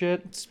 tight and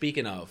shit.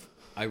 Speaking of,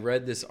 I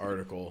read this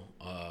article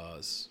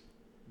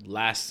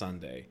last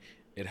Sunday.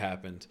 It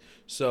happened.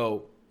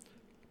 So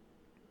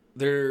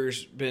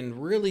there's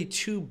been really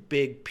 2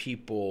 big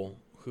people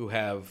who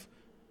have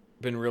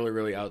been really,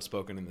 really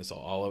outspoken in this.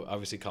 All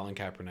obviously Colin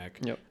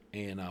Kaepernick. Yep.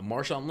 And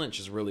Marshawn Lynch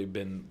has really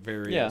been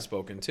very Yeah.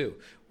 outspoken too.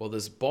 Well,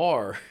 this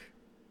bar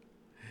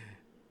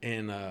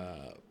in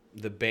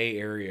the Bay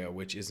Area,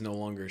 which is no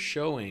longer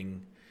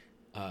showing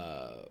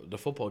the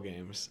football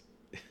games,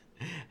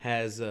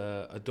 has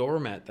a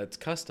doormat that's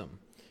custom,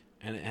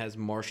 and it has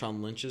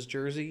Marshawn Lynch's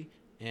jersey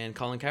and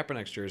Colin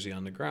Kaepernick's jersey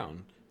on the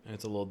ground, and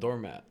it's a little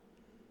doormat.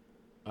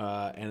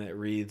 and it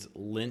reads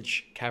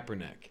Lynch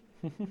Kaepernick.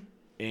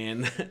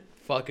 And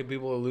fucking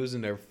people are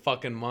losing their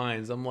fucking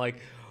minds. I'm like,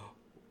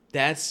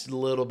 that's a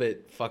little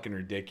bit fucking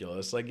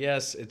ridiculous. Like,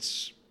 yes,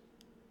 it's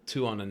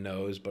too on the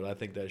nose, but I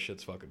think that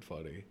shit's fucking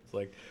funny. It's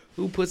like,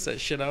 who puts that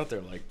shit out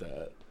there like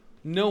that?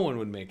 No one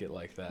would make it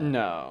like that.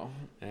 No.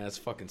 And that's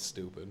fucking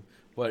stupid.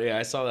 But yeah,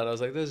 I saw that. I was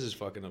like, this is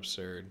fucking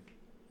absurd.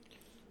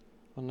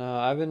 Well,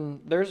 no,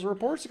 there's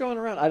reports going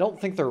around. I don't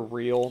think they're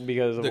real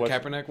because of The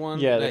Kaepernick one?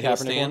 Yeah, the that he'll Kaepernick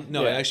stand? one?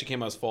 No, Yeah. it actually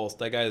came out as false.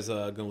 That guy's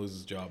gonna lose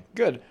his job.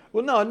 Good.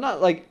 Well, no,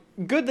 not like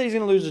good that he's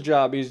gonna lose his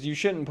job because you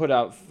shouldn't put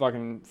out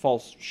fucking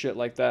false shit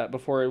like that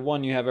before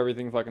one you have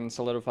everything fucking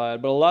solidified.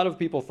 But a lot of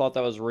people thought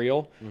that was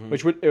real,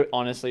 which would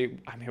honestly,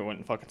 I mean, it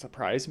wouldn't fucking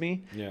surprise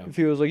me. Yeah. If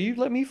he was like, "You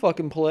let me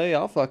fucking play,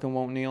 I'll fucking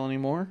won't kneel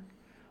anymore,"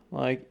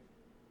 like.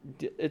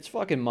 It's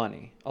fucking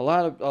money. A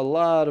lot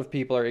of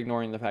people are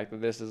ignoring the fact that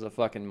this is a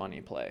fucking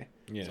money play.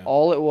 Yeah. It's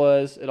all it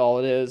was. All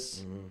it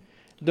is.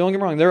 Don't get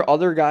me wrong. There are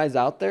other guys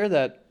out there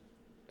that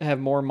have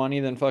more money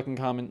than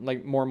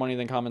more money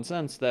than common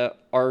sense that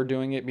are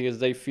doing it because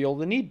they feel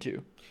the need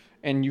to,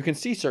 and you can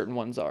see certain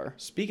ones are.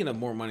 Speaking of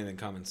more money than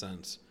common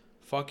sense,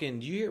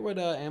 fucking, do you hear what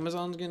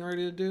Amazon's getting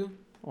ready to do?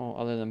 Well,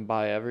 other than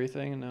buy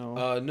everything,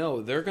 no.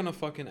 No, they're gonna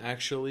fucking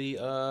actually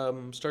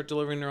start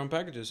delivering their own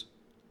packages.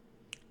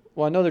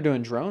 Well, I know they're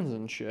doing drones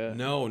and shit.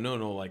 No.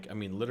 Like, I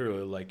mean,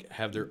 literally, like,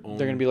 have their own.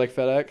 They're gonna be like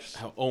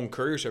FedEx. Own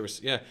courier service.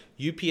 Yeah,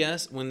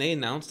 UPS. When they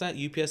announced that,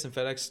 UPS and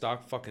FedEx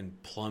stock fucking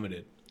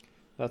plummeted.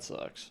 That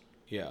sucks.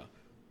 Yeah,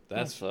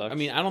 That sucks. I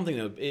mean, I don't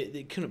think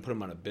they couldn't put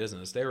them out of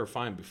business. They were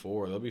fine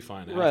before. They'll be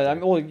fine. Right. After. I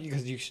mean, well,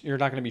 because you're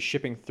not gonna be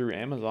shipping through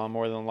Amazon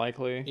more than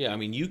likely. Yeah, I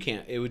mean, you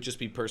can't. It would just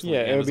be personally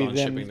Yeah, it would be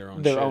Amazon them, shipping their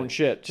own their own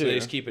shit too. So they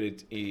just keep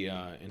it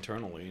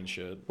internally and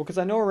shit. Well, because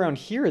I know around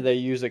here they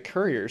use a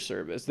courier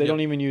service. They Yep.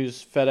 don't even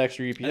use FedEx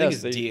or UPS. I think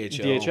it's They-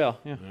 DHL. DHL,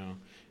 yeah.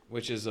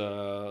 Which is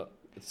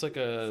it's like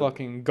a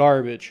Fucking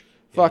garbage.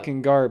 Yeah.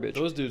 Fucking garbage.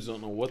 Those dudes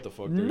don't know what the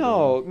fuck they're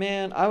No, doing.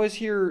 man, I was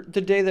here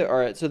the day that. All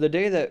right, so the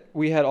day that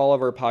we had all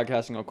of our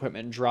podcasting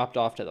equipment dropped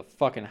off to the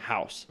fucking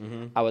house,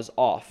 I was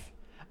off.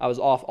 I was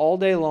off all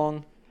day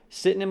long,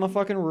 sitting in my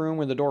fucking room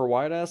with the door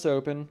wide ass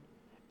open,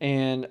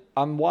 and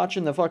I'm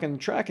watching the fucking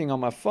tracking on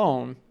my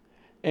phone,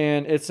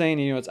 and it's saying,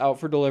 it's out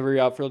for delivery,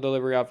 out for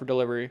delivery, out for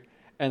delivery,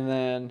 and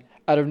then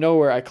out of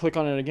nowhere, I click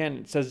on it again.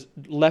 It says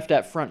left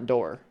at front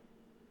door.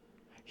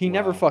 He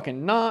never Wow.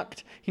 fucking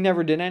knocked. He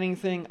never did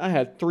anything. I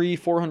had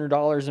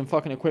 $400 in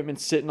fucking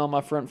equipment sitting on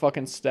my front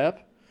fucking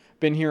step.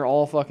 Been here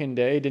all fucking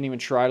day. Didn't even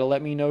try to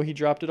let me know he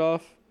dropped it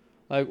off.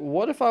 Like,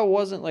 what if I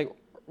wasn't like,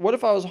 what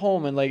if I was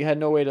home and like had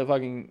no way to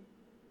fucking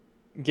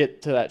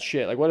get to that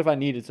shit? Like, what if I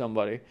needed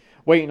somebody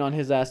waiting on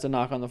his ass to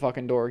knock on the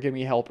fucking door, give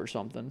me help or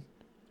something?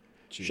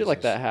 Shit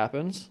like that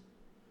happens.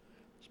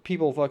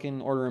 People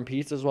fucking ordering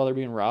pizzas while they're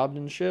being robbed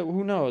and shit.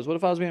 Who knows? What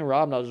if I was being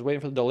robbed and I was just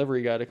waiting for the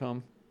delivery guy to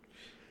come?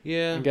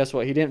 Yeah. And guess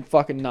what? He didn't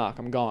fucking knock.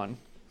 I'm gone.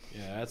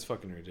 Yeah, that's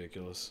fucking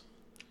ridiculous.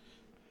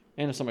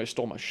 And if somebody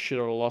stole my shit,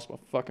 I would have lost my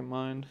fucking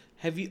mind.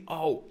 Have you?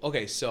 Oh,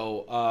 okay.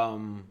 So,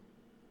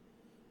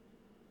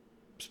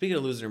 speaking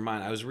of losing your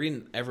mind, I was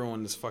reading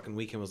everyone this fucking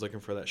weekend was looking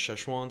for that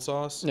Szechuan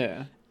sauce.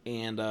 Yeah.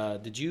 And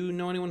did you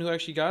know anyone who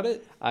actually got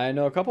it? I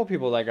know a couple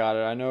people that got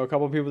it. I know a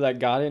couple people that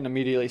got it and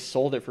immediately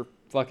sold it for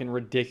fucking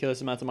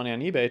ridiculous amounts of money on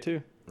eBay,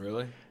 too.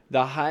 Really?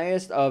 The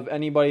highest of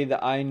anybody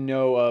that I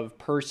know of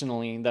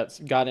personally that's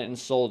got it and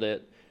sold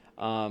it,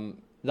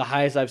 the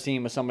highest I've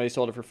seen was somebody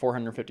sold it for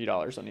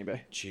 $450 on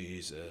eBay.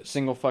 Jesus.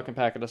 Single fucking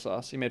packet of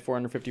sauce. He made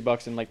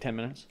 $450 in like 10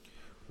 minutes.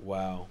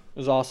 Wow. It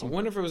was I awesome.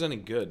 wonder if it was any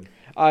good.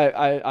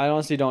 I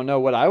honestly don't know.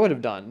 What I would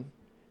have done,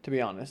 to be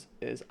honest,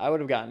 is I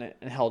would have gotten it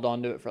and held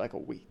on to it for like a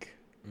week.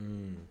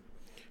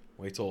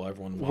 Wait till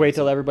everyone. Wait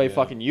till everybody Yeah.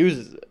 fucking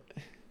uses it.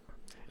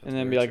 And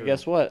then be very like, true.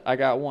 guess what? I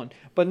got one.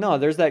 But no,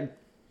 there's that.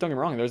 Don't get me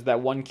wrong. There's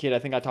that one kid. I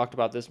think I talked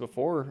about this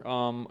before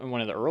in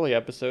one of the early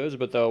episodes.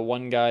 But the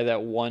one guy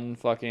that won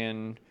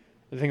fucking,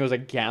 I think it was a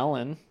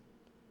gallon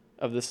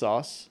of the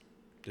sauce.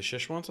 The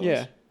Szechuan sauce?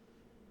 Yeah.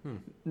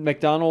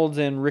 McDonald's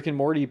and Rick and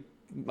Morty,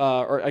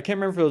 or I can't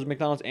remember if it was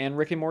McDonald's and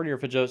Rick and Morty or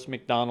if it's just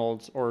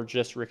McDonald's or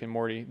just Rick and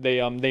Morty.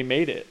 They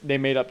made it. They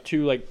made up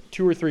two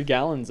or three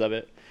gallons of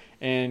it.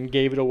 And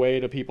gave it away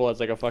to people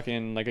as like a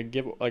fucking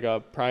like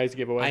a prize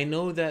giveaway. I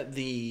know that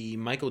the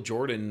Michael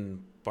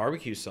Jordan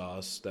barbecue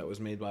sauce that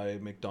was made by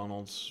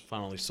McDonald's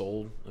finally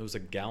sold. It was a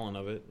gallon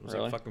of it. It was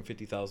Really? like fucking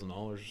 $50,000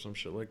 or some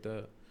shit like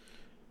that.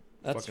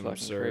 That's fucking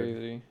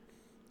crazy.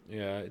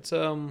 Yeah, it's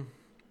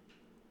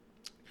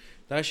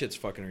that shit's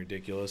fucking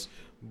ridiculous.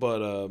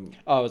 But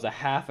Oh, it was a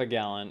half a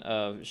gallon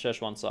of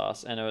Szechuan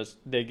sauce, and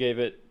they gave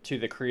it to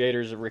the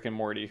creators of Rick and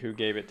Morty, who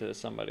gave it to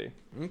somebody.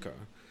 okay,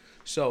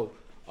 so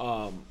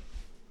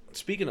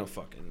speaking of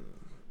fucking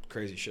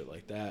crazy shit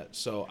like that,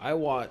 so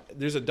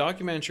there's a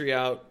documentary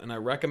out and I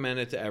recommend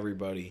it to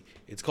everybody.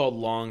 It's called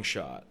Long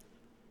Shot.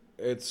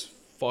 It's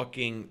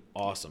fucking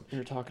awesome. You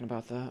were talking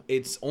about that.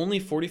 It's only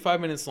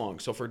 45 minutes long.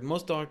 So for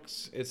most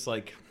docs, it's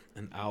like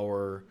an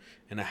hour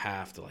and a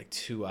half to like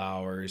 2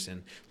 hours.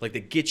 And like they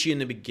get you in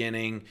the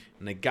beginning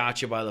and they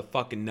got you by the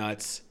fucking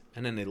nuts.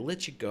 and then they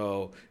let you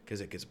go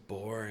because it gets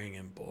boring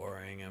and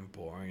boring and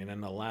boring. And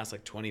then the last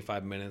like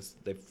 25 minutes,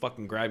 they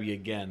fucking grab you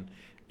again,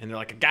 and they're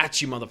like, "I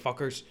got you,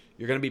 motherfuckers.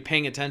 You're gonna be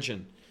paying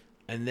attention."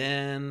 And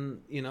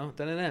then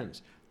then it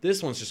ends.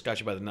 This one's just got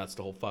you by the nuts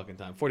the whole fucking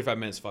time. 45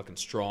 minutes fucking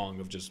strong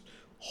of just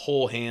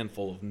whole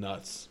handful of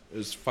nuts. It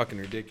was fucking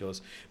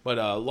ridiculous. But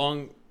I don't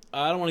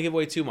want to give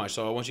away too much,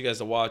 so I want you guys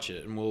to watch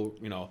it,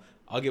 and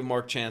I'll give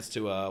Mark a chance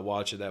to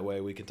watch it. That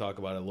way we can talk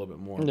about it a little bit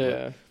more.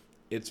 Yeah. But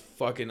it's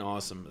fucking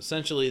awesome.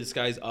 Essentially, this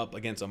guy's up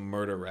against a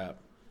murder rap,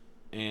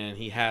 and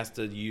he has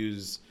to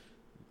use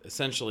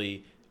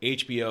essentially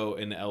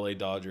HBO and the LA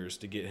Dodgers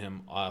to get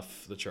him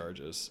off the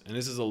charges. And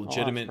this is a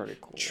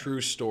legitimate, cool. true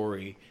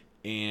story.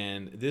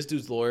 And this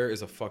dude's lawyer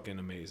is a fucking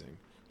amazing.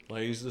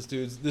 Like this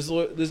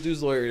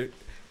dude's lawyer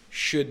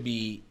should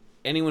be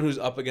anyone who's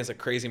up against a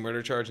crazy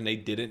murder charge and they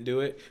didn't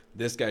do it.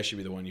 This guy should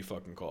be the one you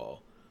fucking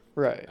call.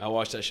 Right. I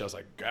watched that show. I was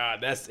like, God,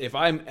 that's if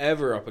I'm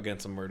ever up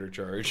against a murder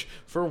charge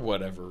for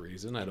whatever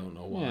reason, I don't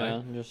know why.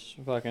 Yeah, just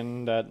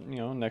fucking that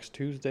next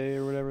Tuesday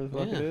or whatever the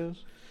fuck it is.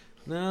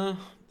 No,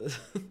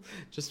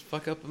 just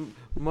fuck up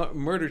a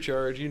murder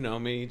charge. You know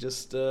me.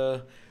 Just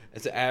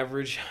it's an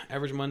average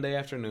Monday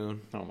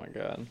afternoon. Oh my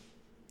god.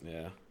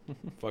 Yeah,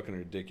 fucking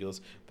ridiculous.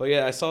 But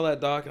yeah, I saw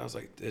that doc and I was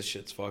like, this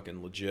shit's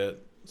fucking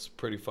legit. It's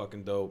pretty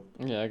fucking dope.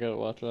 Yeah, I gotta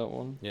watch that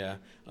one. Yeah.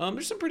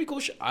 There's some pretty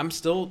cool shit. I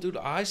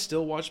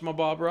still watch my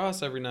Bob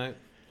Ross every night.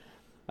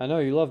 I know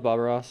you love Bob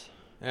Ross.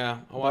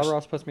 Yeah, Bob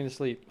Ross puts me to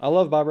sleep. I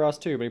love Bob Ross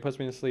too, but he puts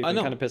me to sleep. I know.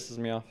 It kind of pisses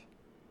me off.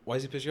 Why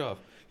does he piss you off?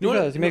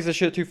 He makes the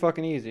shit too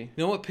fucking easy. You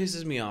know what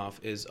pisses me off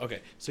is,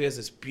 okay, so he has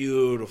this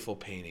beautiful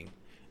painting.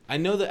 I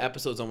know the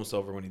episode's almost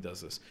over when he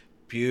does this.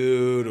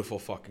 Beautiful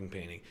fucking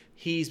painting.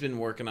 He's been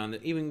working on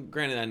it. Even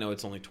granted, I know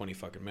it's only 20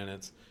 fucking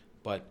minutes,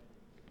 but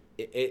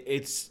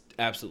it's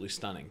absolutely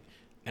stunning.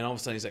 And all of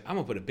a sudden he's like, I'm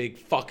gonna put a big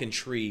fucking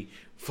tree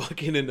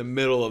fucking in the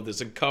middle of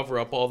this and cover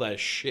up all that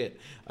shit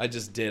I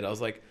just did. I was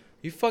like,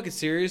 you fucking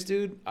serious,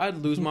 dude? I'd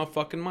lose my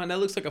fucking mind. That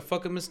looks like a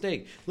fucking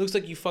mistake. Looks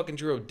like you fucking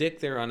drew a dick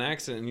there on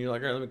accident and you're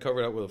like, all right, let me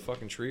cover it up with a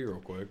fucking tree real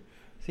quick.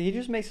 See, he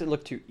just makes it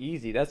look too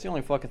easy. That's the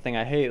only fucking thing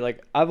I hate.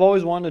 Like, I've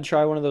always wanted to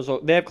try one of those.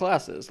 They have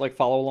classes, like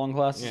follow-along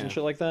classes and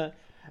shit like that.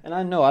 And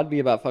I know I'd be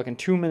about fucking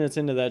 2 minutes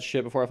into that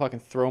shit before I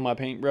fucking throw my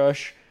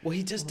paintbrush. Well,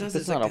 he just does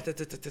this like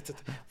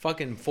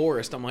fucking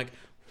forest. I'm like,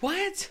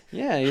 what?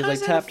 Yeah, he's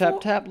like, tap,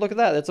 tap, tap, look at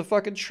that. That's a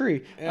fucking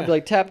tree. Yeah. I'd be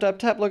like, tap, tap,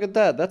 tap, look at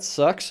that. That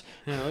sucks.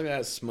 Yeah, look at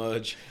that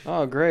smudge.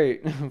 Oh,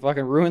 great.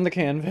 Fucking ruin the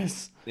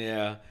canvas.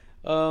 Yeah.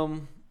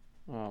 Oh,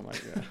 my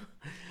God.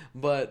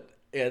 But,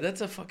 yeah,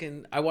 that's a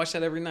fucking... I watch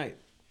that every night.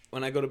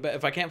 When I go to bed.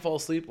 If I can't fall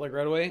asleep, like,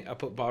 right away, I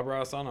put Bob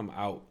Ross on, I'm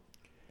out.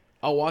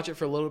 I'll watch it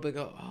for a little bit,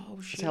 go,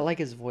 oh, shit. I like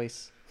his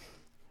voice.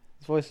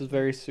 His voice is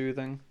very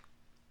soothing.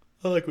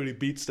 I like when he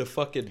beats the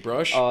fucking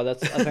brush. Oh, I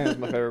think that's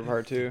my favorite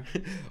part, too.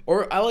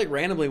 Or I like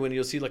randomly when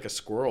you'll see, like, a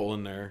squirrel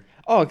in there.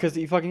 Oh, because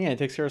he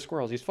takes care of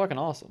squirrels. He's fucking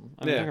awesome.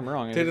 I mean, don't get me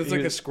wrong. There's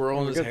like a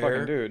squirrel in his hair.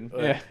 Fucking dude.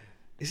 Like, yeah.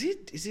 Is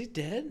he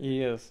dead?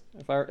 He is.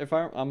 I'm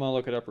gonna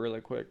look it up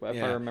really quick, but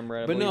if I remember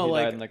right, I believe he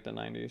died in like the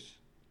 90s.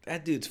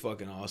 That dude's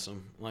fucking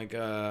awesome. Like,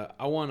 I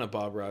want a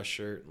Bob Ross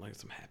shirt, like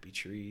some happy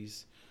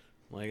trees.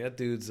 Like, that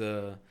dude's,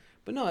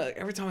 but no,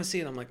 every time I see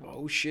it, I'm like,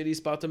 oh shit, he's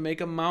about to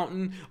make a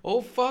mountain.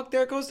 Oh fuck,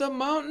 there goes the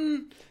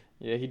mountain.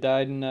 Yeah, he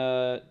died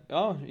on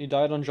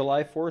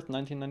July 4th,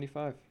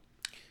 1995.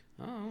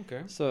 Oh,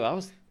 okay.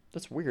 So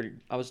that's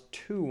weird. I was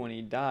 2 when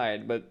he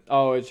died, but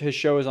his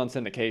show is on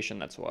syndication,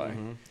 that's why.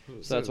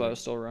 Mm-hmm. So that's why I was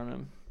still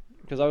running.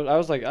 Because I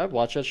was like, I'd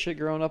watch that shit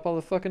growing up all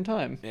the fucking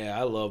time. Yeah,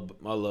 I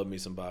love me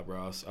some Bob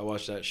Ross. I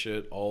watch that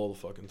shit all the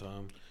fucking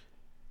time.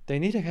 They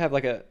need to have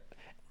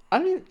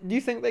do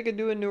you think they could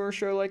do a newer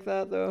show like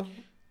that, though?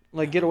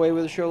 Like, get away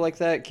with a show like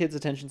that? Kids'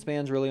 attention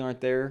spans really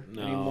aren't there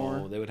anymore.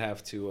 No, they would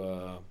have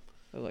to...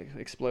 like,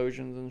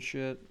 explosions and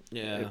shit.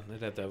 Yeah,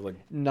 they'd have to have, like...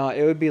 No,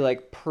 it would be,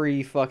 like,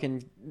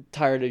 pre-fucking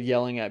tired of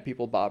yelling at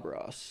people Bob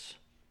Ross.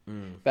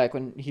 Back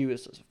when he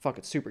was a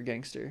fucking super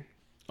gangster.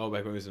 Oh,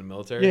 back when he was in the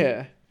military?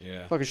 Yeah.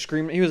 Yeah. Fucking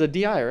screaming. He was a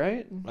DI,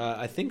 right?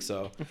 I think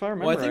so. If I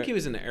remember Well, I think he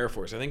was in the Air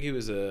Force. I think he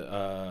was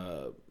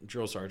a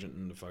drill sergeant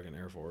in the fucking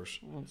Air Force.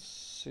 Let's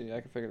see. I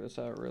can figure this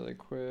out really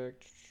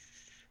quick.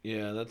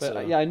 Yeah, that's... But,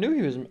 I know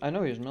he was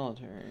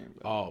military.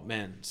 But... Oh,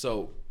 man.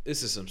 So,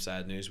 this is some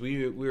sad news.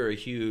 We were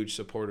huge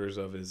supporters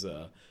of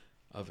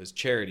his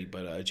charity,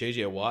 but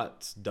J.J.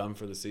 Watt's done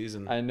for the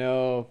season. I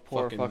know.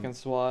 Poor fucking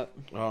SWAT.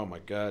 Oh, my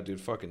God, dude.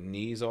 Fucking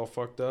knees all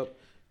fucked up.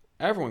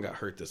 Everyone got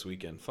hurt this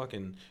weekend.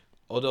 Fucking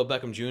Odell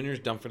Beckham Jr. is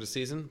done for the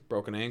season.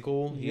 Broken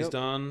ankle. He's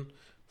done.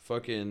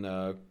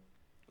 Fucking...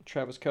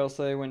 Travis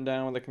Kelce went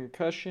down with a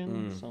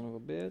concussion. Son of a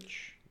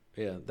bitch.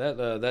 Yeah,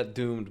 that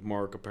doomed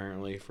Mark,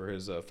 apparently, for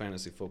his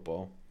fantasy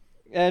football.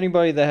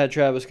 Anybody that had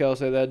Travis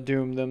Kelce, that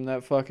doomed them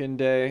that fucking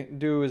day.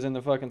 Dude was in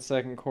the fucking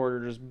second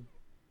quarter just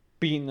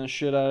beating the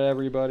shit out of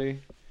everybody.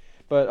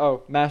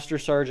 But, Master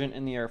Sergeant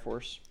in the Air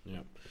Force.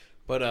 Yeah.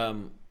 But,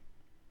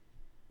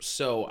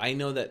 so I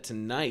know that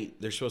tonight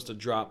they're supposed to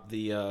drop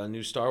the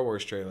new Star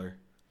Wars trailer.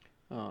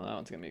 Oh, that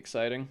one's going to be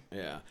exciting.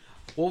 Yeah.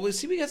 Well,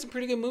 we got some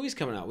pretty good movies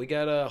coming out. We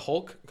got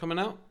Hulk coming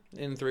out.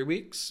 in 3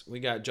 weeks. We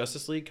got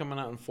Justice League coming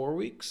out in 4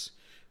 weeks.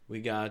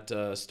 We got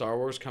Star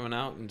Wars coming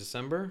out in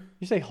December.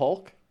 You say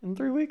Hulk in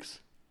 3 weeks?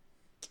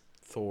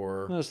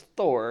 Thor. No, it's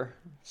Thor,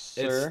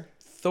 sir.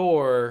 It's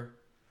Thor.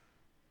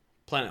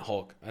 Planet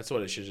Hulk. That's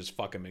what it should just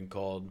fucking been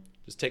called.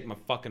 Just take my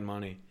fucking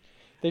money.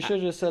 They should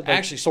have just said like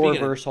Actually, Thor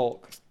speaking of- versus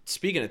Hulk.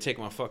 Speaking of take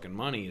my fucking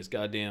money, is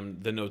goddamn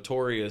the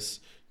Notorious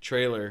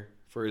trailer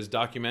for his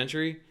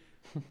documentary.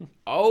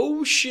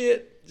 Oh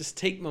shit! Just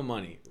take my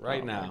money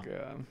right now. My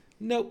God.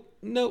 Nope.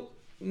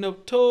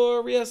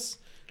 Notorious.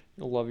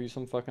 I love you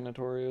some fucking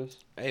Notorious.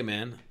 Hey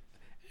man,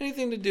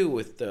 anything to do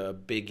with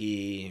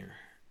Biggie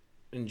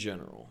in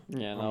general?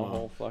 Yeah, no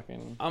whole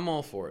fucking. I'm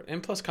all for it.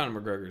 And plus Conor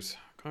McGregor's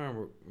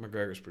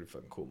pretty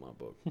fucking cool in my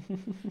book.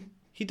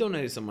 He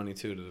donated some money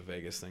too to the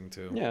Vegas thing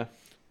too. Yeah.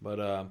 But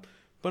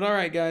all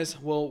right, guys.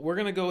 Well, we're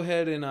gonna go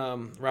ahead and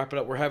wrap it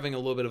up. We're having a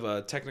little bit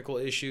of technical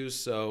issues,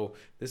 so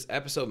this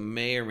episode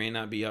may or may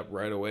not be up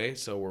right away.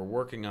 So we're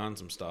working on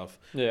some stuff.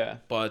 Yeah.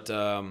 But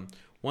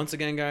once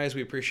again, guys,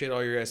 we appreciate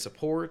all your guys'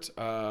 support.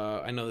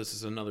 I know this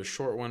is another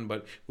short one,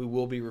 but we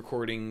will be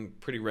recording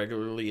pretty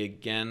regularly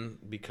again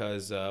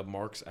because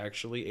Mark's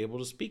actually able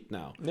to speak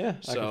now. Yeah,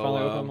 I can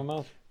finally open my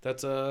mouth.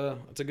 That's a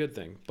good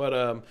thing.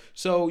 But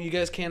so you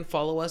guys can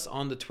follow us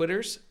on the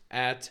Twitters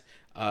at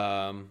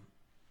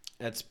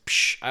that's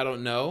I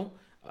don't know.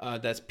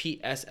 That's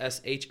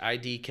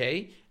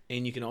PSSHIDK,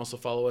 and you can also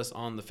follow us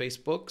on the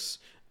Facebooks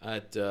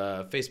at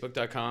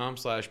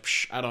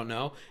facebook.com/I don't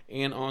know,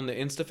 and on the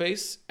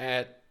Instaface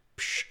at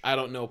I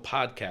don't know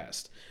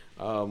podcast.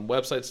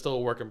 Website's still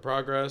a work in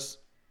progress.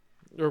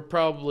 We're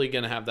probably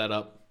gonna have that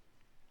up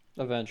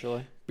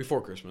Eventually.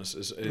 before Christmas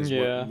is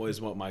Yeah.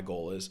 what my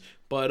goal is.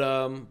 But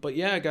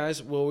yeah,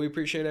 guys, well, we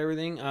appreciate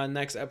everything.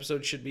 Next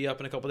episode should be up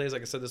in a couple days.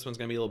 Like I said, this one's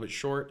gonna be a little bit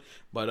short,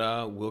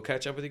 but we'll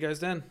catch up with you guys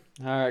then.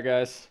 All right,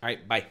 guys. All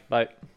right, bye. Bye.